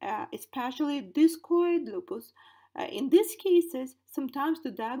lupus, especially discoid lupus, in these cases, sometimes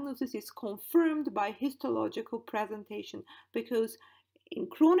the diagnosis is confirmed by histological presentation, because in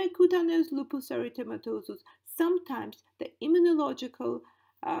chronic cutaneous lupus erythematosus, sometimes the immunological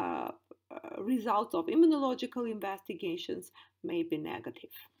results of immunological investigations may be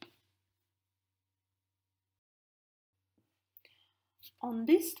negative. On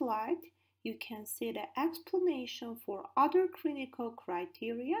this slide, you can see the explanation for other clinical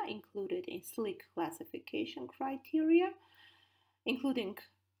criteria included in SLIC classification criteria, including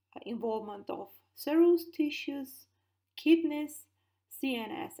involvement of serous tissues, kidneys,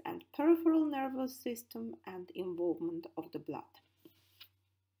 CNS and peripheral nervous system, and involvement of the blood.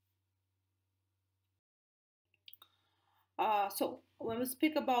 So when we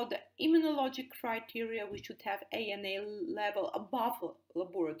speak about the immunologic criteria, we should have ANA level above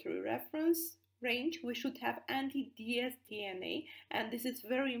laboratory reference range. We should have anti-dsDNA, and this is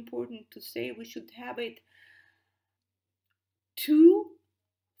very important to say. We should have it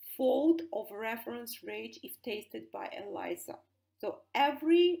 2-fold of reference range if tested by ELISA. So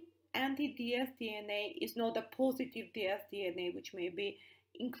every anti-dsDNA is not a positive dsDNA, which may be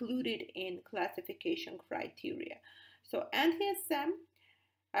included in classification criteria. So anti-SM,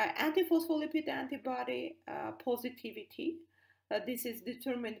 antiphospholipid antibody positivity, this is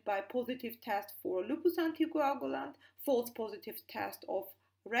determined by positive test for lupus anticoagulant, false positive test of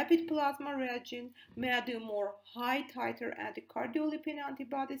rapid plasma reagent, medium or high titer anticardiolipin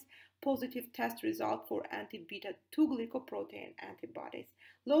antibodies, positive test result for anti-beta-2 glycoprotein antibodies,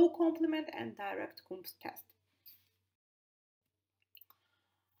 low complement, and direct Coombs test.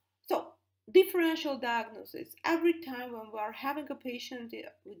 So, differential diagnosis. Every time when we are having a patient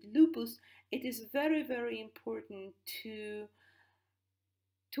with lupus, it is very, very important to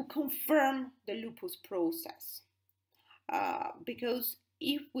confirm the lupus process. Because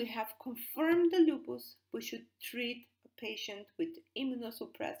if we have confirmed the lupus, we should treat a patient with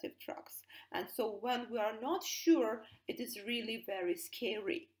immunosuppressive drugs. And so when we are not sure, it is really very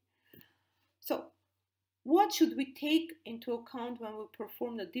scary. So what should we take into account when we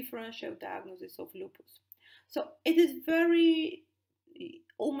perform the differential diagnosis of lupus? So it is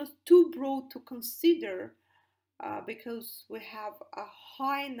almost too broad to consider because we have a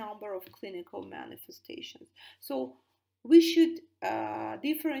high number of clinical manifestations. So we should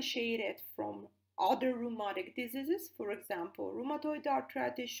differentiate it from other rheumatic diseases, for example, rheumatoid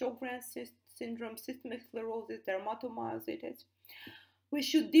arthritis, Sjogren's syndrome, systemic sclerosis, dermatomyositis. We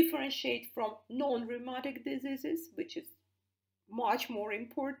should differentiate from non-rheumatic diseases, which is much more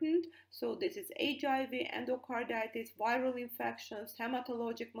important. So this is HIV, endocarditis, viral infections,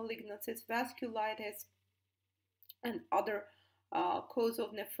 hematologic malignancies, vasculitis, and other cause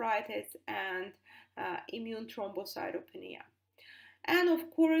of nephritis and immune thrombocytopenia. And of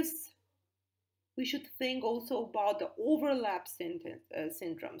course, we should think also about the overlap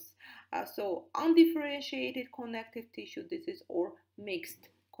syndromes. So undifferentiated connective tissue disease or mixed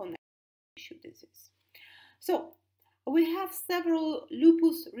connective tissue disease. So we have several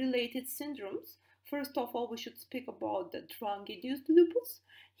lupus-related syndromes. First of all, we should speak about the drug-induced lupus.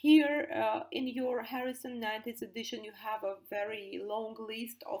 Here in your Harrison 90th edition, you have a very long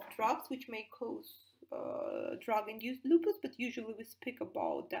list of drugs which may cause drug-induced lupus, but usually we speak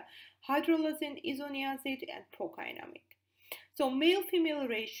about the hydralazine, isoniazid, and prokinamide. So male-female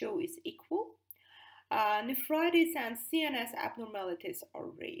ratio is equal. Nephritis and CNS abnormalities are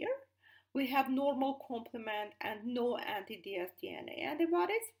rare. We have normal complement and no anti-dsDNA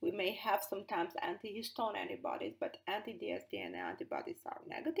antibodies. We may have sometimes anti-histone antibodies, but anti-dsDNA antibodies are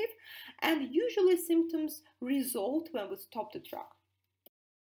negative. And usually symptoms resolve when we stop the drug.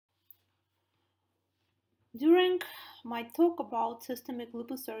 During my talk about systemic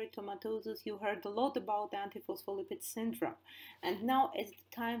lupus erythematosus, you heard a lot about antiphospholipid syndrome. And now it's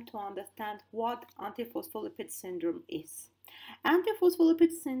time to understand what antiphospholipid syndrome is.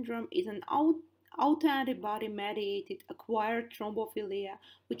 Antiphospholipid syndrome is an autoantibody-mediated acquired thrombophilia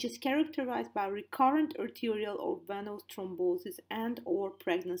which is characterized by recurrent arterial or venous thrombosis and/or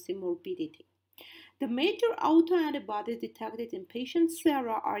pregnancy morbidity. The major autoantibodies detected in patient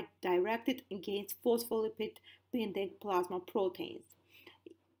sera are directed against phospholipid-binding plasma proteins,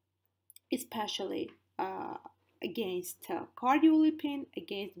 especially against cardiolipin,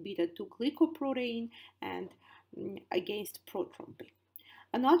 against beta-2 glycoprotein, and against prothrombin.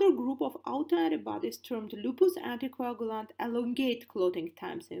 Another group of autoantibodies termed lupus anticoagulant elongate clotting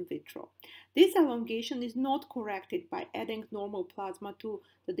times in vitro. This elongation is not corrected by adding normal plasma to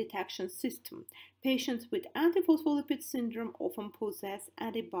the detection system. Patients with antiphospholipid syndrome often possess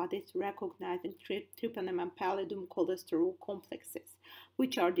antibodies recognizing trypanin and pallidum cholesterol complexes,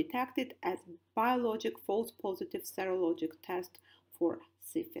 which are detected as biologic false positive serologic test for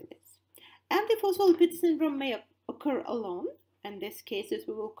syphilis. Antiphospholipid syndrome may occur alone. In these cases,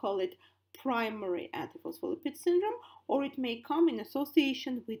 we will call it primary antiphospholipid syndrome, or it may come in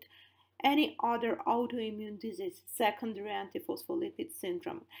association with any other autoimmune disease, secondary antiphospholipid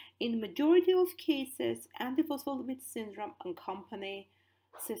syndrome. In the majority of cases, antiphospholipid syndrome accompany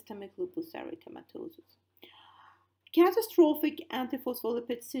systemic lupus erythematosus. Catastrophic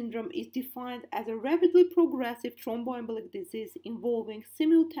antiphospholipid syndrome is defined as a rapidly progressive thromboembolic disease involving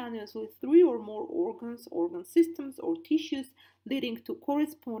simultaneously 3 or more organs, organ systems, or tissues, leading to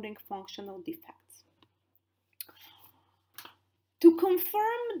corresponding functional defects. To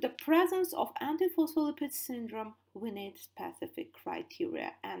confirm the presence of antiphospholipid syndrome, we need specific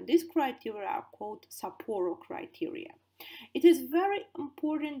criteria, and these criteria are called Sapporo criteria. It is very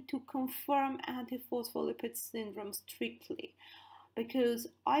important to confirm antiphospholipid syndrome strictly because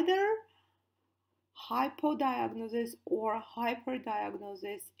either hypodiagnosis or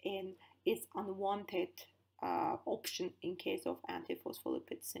hyperdiagnosis is unwanted option in case of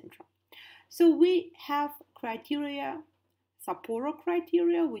antiphospholipid syndrome. So we have criteria, Sapporo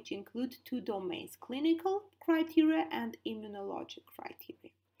criteria, which include 2 domains, clinical criteria and immunologic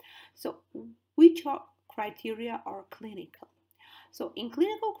criteria. So which criteria are clinical? So in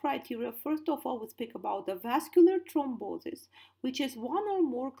clinical criteria, first of all, we speak about the vascular thrombosis, which is one or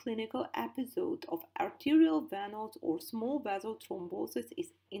more clinical episodes of arterial, venous, or small vessel thrombosis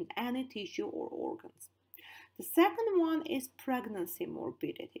in any tissue or organs. The second one is pregnancy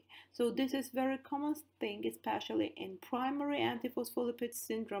morbidity. So this is very common thing, especially in primary antiphospholipid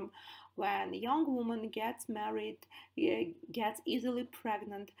syndrome, when a young woman gets married, gets easily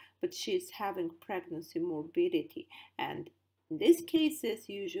pregnant, but she's having pregnancy morbidity. And in these cases,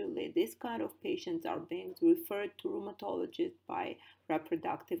 usually these kind of patients are being referred to rheumatologists by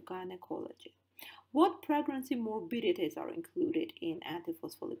reproductive gynecology. What pregnancy morbidities are included in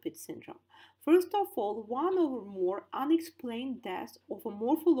antiphospholipid syndrome? First of all, 1 or more unexplained deaths of a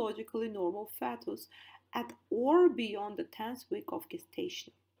morphologically normal fetus at or beyond the 10th week of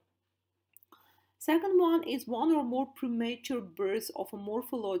gestation. Second one is 1 or more premature births of a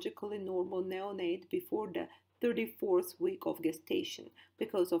morphologically normal neonate before the 34th week of gestation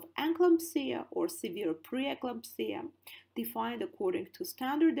because of eclampsia or severe preeclampsia, defined according to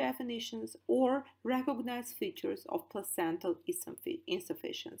standard definitions or recognized features of placental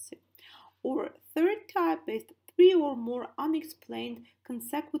insufficiency. Or third type is 3 or more unexplained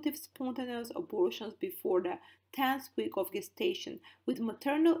consecutive spontaneous abortions before the 10th week of gestation with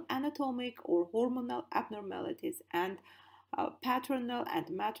maternal anatomic or hormonal abnormalities and paternal and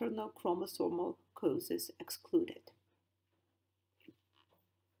maternal chromosomal causes excluded.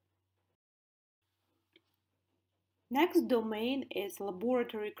 Next domain is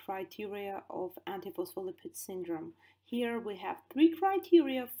laboratory criteria of antiphospholipid syndrome. Here we have 3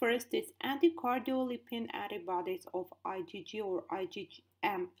 criteria. First is anticardiolipin antibodies of IgG or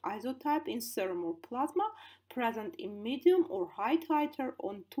IgM isotype in serum or plasma present in medium or high titer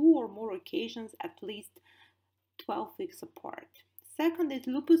on 2 or more occasions at least 12 weeks apart. Second is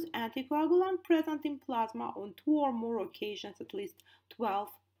lupus anticoagulant present in plasma on 2 or more occasions at least 12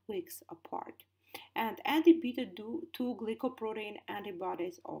 weeks apart. And anti-beta 2 glycoprotein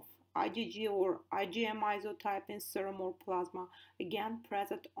antibodies of IgG or IgM isotype in serum or plasma, again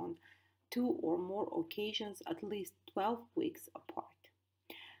present on 2 or more occasions at least 12 weeks apart.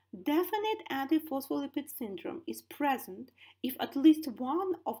 Definite antiphospholipid syndrome is present if at least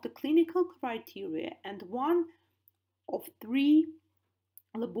one of the clinical criteria and one of 3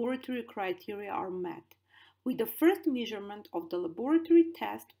 laboratory criteria are met, with the first measurement of the laboratory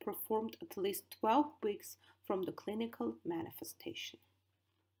test performed at least 12 weeks from the clinical manifestation.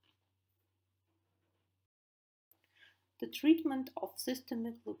 The treatment of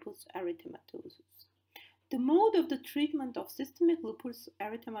systemic lupus erythematosus. The mode of the treatment of systemic lupus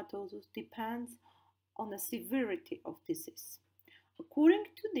erythematosus depends on the severity of disease. According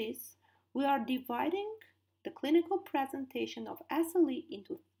to this, we are dividing the clinical presentation of SLE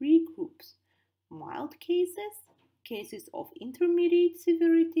into 3 groups: mild cases, cases of intermediate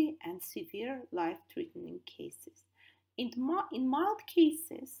severity, and severe life-threatening cases. In mild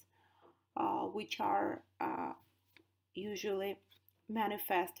cases, which are usually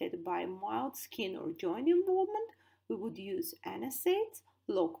manifested by mild skin or joint involvement, we would use NSAIDs,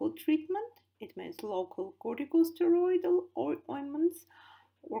 local treatment, it means local corticosteroidal ointments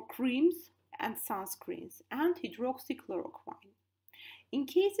or creams and sunscreens, and hydroxychloroquine. In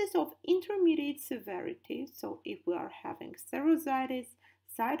cases of intermediate severity, so if we are having serositis,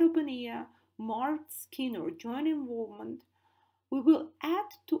 cytopenia, marked skin or joint involvement, we will add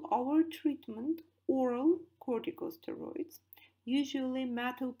to our treatment oral corticosteroids. Usually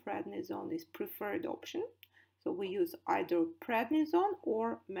methylprednisone is preferred option, so we use either prednisone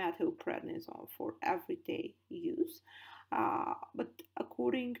or methylprednisone for everyday use. But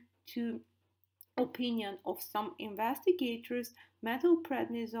according to opinion of some investigators,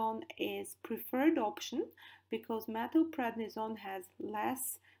 methylprednisone is preferred option because methylprednisone has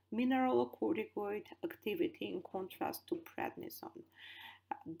less mineralocorticoid activity in contrast to prednisone.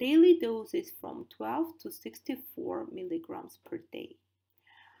 Daily dose is from 12 to 64 milligrams per day.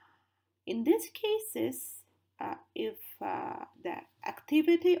 In these cases, if the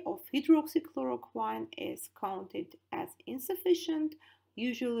activity of hydroxychloroquine is counted as insufficient,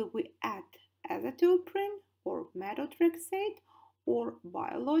 usually we add azathioprine or methotrexate or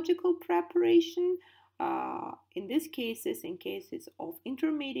biological preparation. In these cases, in cases of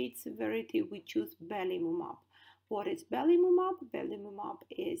intermediate severity, we choose belimumab. What is belimumab? Belimumab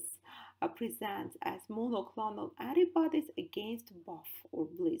presents as monoclonal antibodies against BAFF or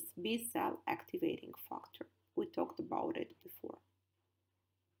B cell activating factor. We talked about it before.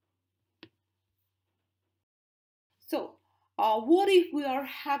 So, what if we are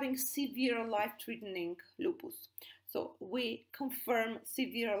having severe life-threatening lupus? So we confirm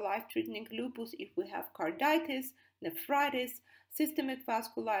severe life-threatening lupus if we have carditis, nephritis, systemic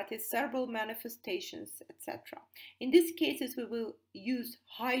vasculitis, cerebral manifestations, etc. In these cases, we will use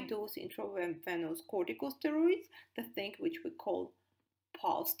high-dose intravenous corticosteroids, the thing which we call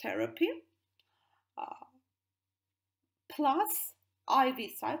pulse therapy, plus IV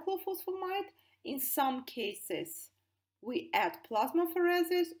cyclophosphamide. In some cases, we add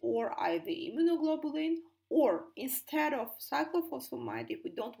plasmapheresis or IV immunoglobulin, or instead of cyclophosphamide, if we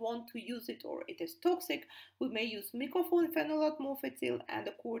don't want to use it or it is toxic, we may use mycophenolate mofetil, and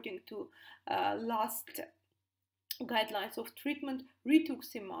according to last guidelines of treatment,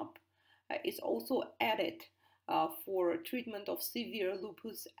 rituximab is also added for treatment of severe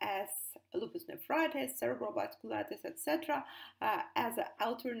lupus as lupus nephritis, cerebral vasculitis, etc. As an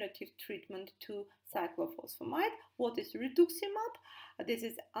alternative treatment to cyclophosphamide. What is rituximab? This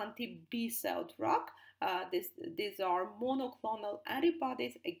is anti-B cell drug. These are monoclonal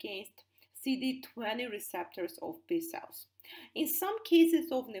antibodies against CD20 receptors of B cells. In some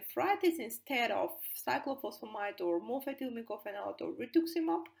cases of nephritis, instead of cyclophosphamide or mofetylmycophenolate or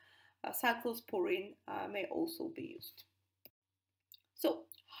rituximab, cyclosporine may also be used. So,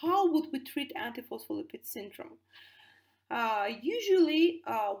 how would we treat antiphospholipid syndrome? Usually,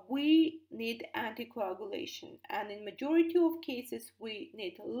 we need anticoagulation, and in majority of cases, we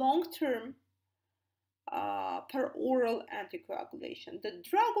need long-term per oral anticoagulation. The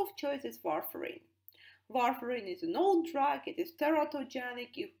drug of choice is warfarin. Warfarin is an old drug. It is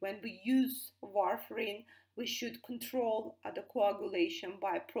teratogenic. When we use warfarin, we should control the coagulation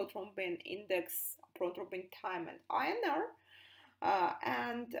by prothrombin index, prothrombin time, and INR.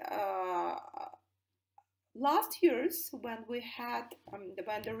 Last years, when we had when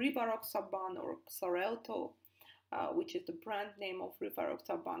the rivaroxaban or Xarelto, which is the brand name of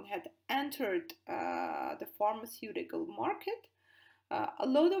rivaroxaban, had entered the pharmaceutical market, a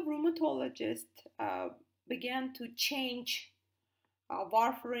lot of rheumatologists began to change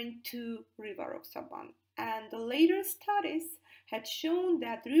warfarin to rivaroxaban. And the later studies had shown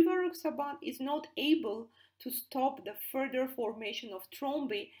that rivaroxaban is not able to stop the further formation of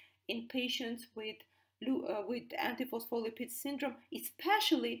thrombi in patients with antiphospholipid syndrome,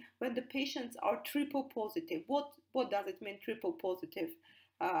 especially when the patients are triple positive. What does it mean, triple positive?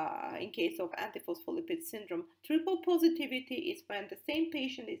 In case of antiphospholipid syndrome, triple positivity is when the same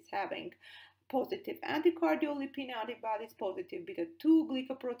patient is having positive anticardiolipin antibodies, positive beta-2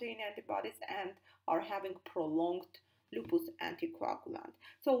 glycoprotein antibodies, and are having prolonged lupus anticoagulant.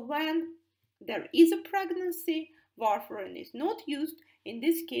 So when there is a pregnancy, warfarin is not used. In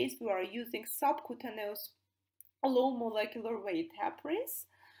this case, we are using subcutaneous low molecular weight heparins,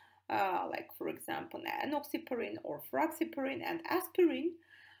 like for example enoxaparin or firaxaparin and aspirin.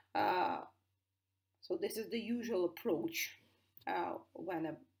 So this is the usual approach when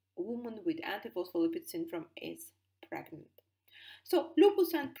a woman with antiphospholipid syndrome is pregnant. So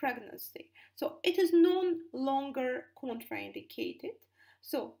lupus and pregnancy. So it is no longer contraindicated.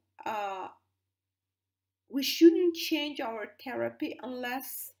 So we shouldn't change our therapy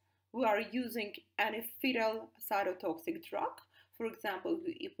unless we are using any fetal cytotoxic drug. For example,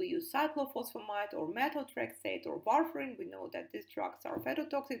 if we use cyclophosphamide or methotrexate or warfarin, we know that these drugs are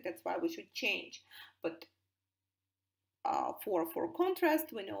fetotoxic. That's why we should change. But for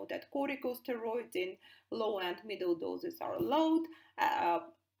contrast, we know that corticosteroids in low and middle doses are allowed.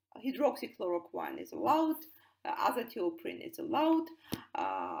 Hydroxychloroquine is allowed. Azathioprine is allowed.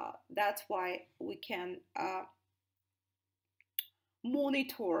 That's why we can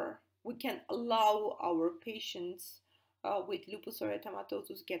monitor, we can allow our patients with lupus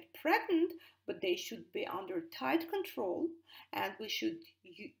erythematosus get pregnant, but they should be under tight control, and we should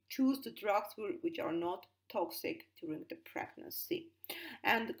choose the drugs which are not toxic during the pregnancy.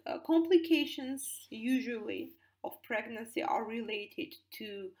 And complications usually of pregnancy are related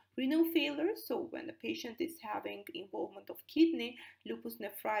to renal failure. So when the patient is having involvement of kidney, lupus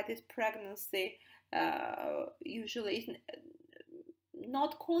nephritis pregnancy usually is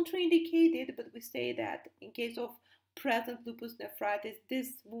not contraindicated, but we say that in case of present lupus nephritis,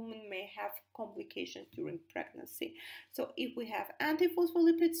 this woman may have complications during pregnancy. So if we have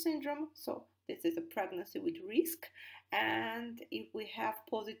antiphospholipid syndrome, so this is a pregnancy with risk, and if we have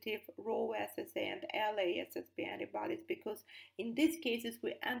positive Rho SSA and LA SSB antibodies, because in these cases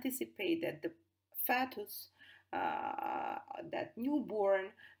we anticipate that the fetus, that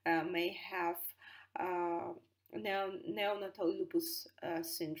newborn, may have neonatal lupus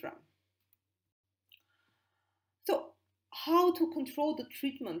syndrome. So how to control the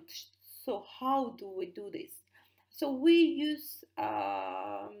treatment? So how do we do this? So we use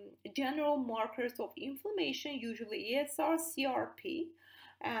general markers of inflammation, usually ESR, CRP,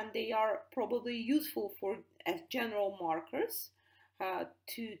 and they are probably useful as general markers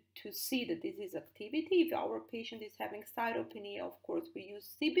to see the disease activity. If our patient is having cytopenia, of course, we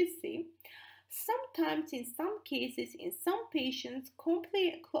use CBC. Sometimes, in some cases, in some patients,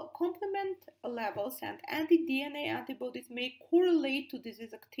 complement levels and anti-DNA antibodies may correlate to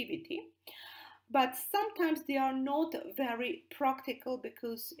disease activity. But sometimes they are not very practical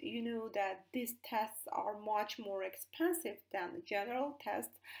because you know that these tests are much more expensive than general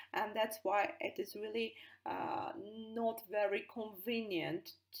tests, and that's why it is really not very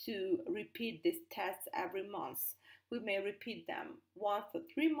convenient to repeat these tests every month. We may repeat them once for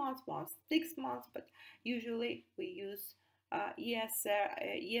 3 months, once 6 months, but usually we use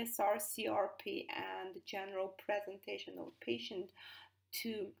ESR, CRP, and general presentation of patient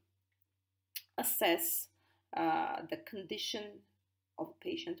to assess the condition of a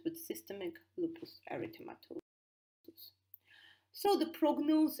patient with systemic lupus erythematosus. So the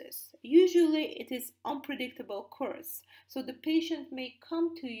prognosis, usually it is unpredictable course. So the patient may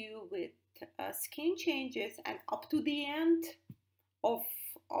come to you with skin changes, and up to the end of,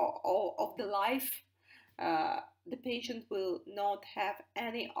 of the life, the patient will not have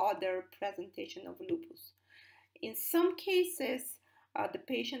any other presentation of lupus. In some cases, the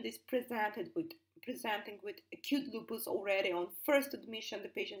patient is presenting with acute lupus already on first admission. The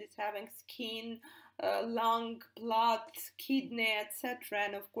patient is having skin, lung, blood, kidney, etc.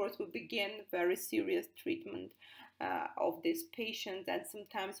 And of course, we begin very serious treatment of this patient. And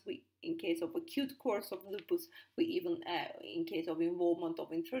sometimes we, in case of acute course of lupus, we even, in case of involvement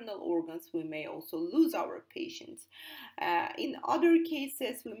of internal organs, we may also lose our patients. In other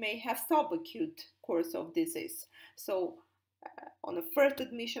cases, we may have subacute course of disease. So on the first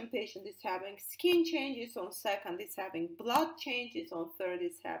admission, patient is having skin changes, on second is having blood changes, on third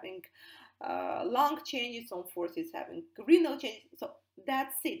is having lung changes, on fourth is having renal changes. So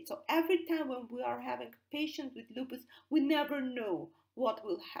that's it. So every time when we are having patients with lupus, we never know what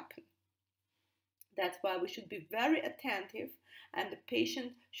will happen. That's why we should be very attentive, and the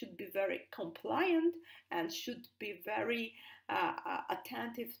patient should be very compliant and should be very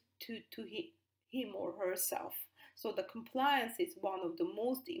attentive to him or herself. So the compliance is one of the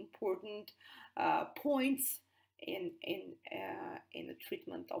most important points in the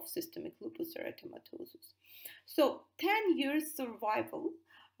treatment of systemic lupus erythematosus. So 10 years survival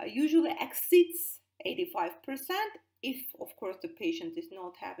usually exceeds 85%, if, of course, the patient is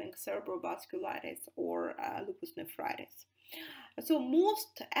not having cerebrovasculitis or lupus nephritis. So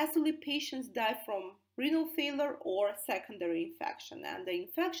most SLE patients die from renal failure or secondary infection, and the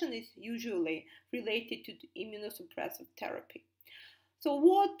infection is usually related to immunosuppressive therapy. So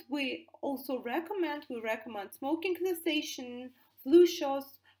what we also recommend, we recommend smoking cessation, flu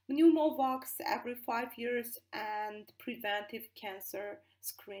shots, pneumovax every 5 years, and preventive cancer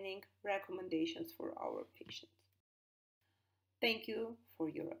screening recommendations for our patients. Thank you for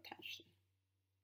your attention.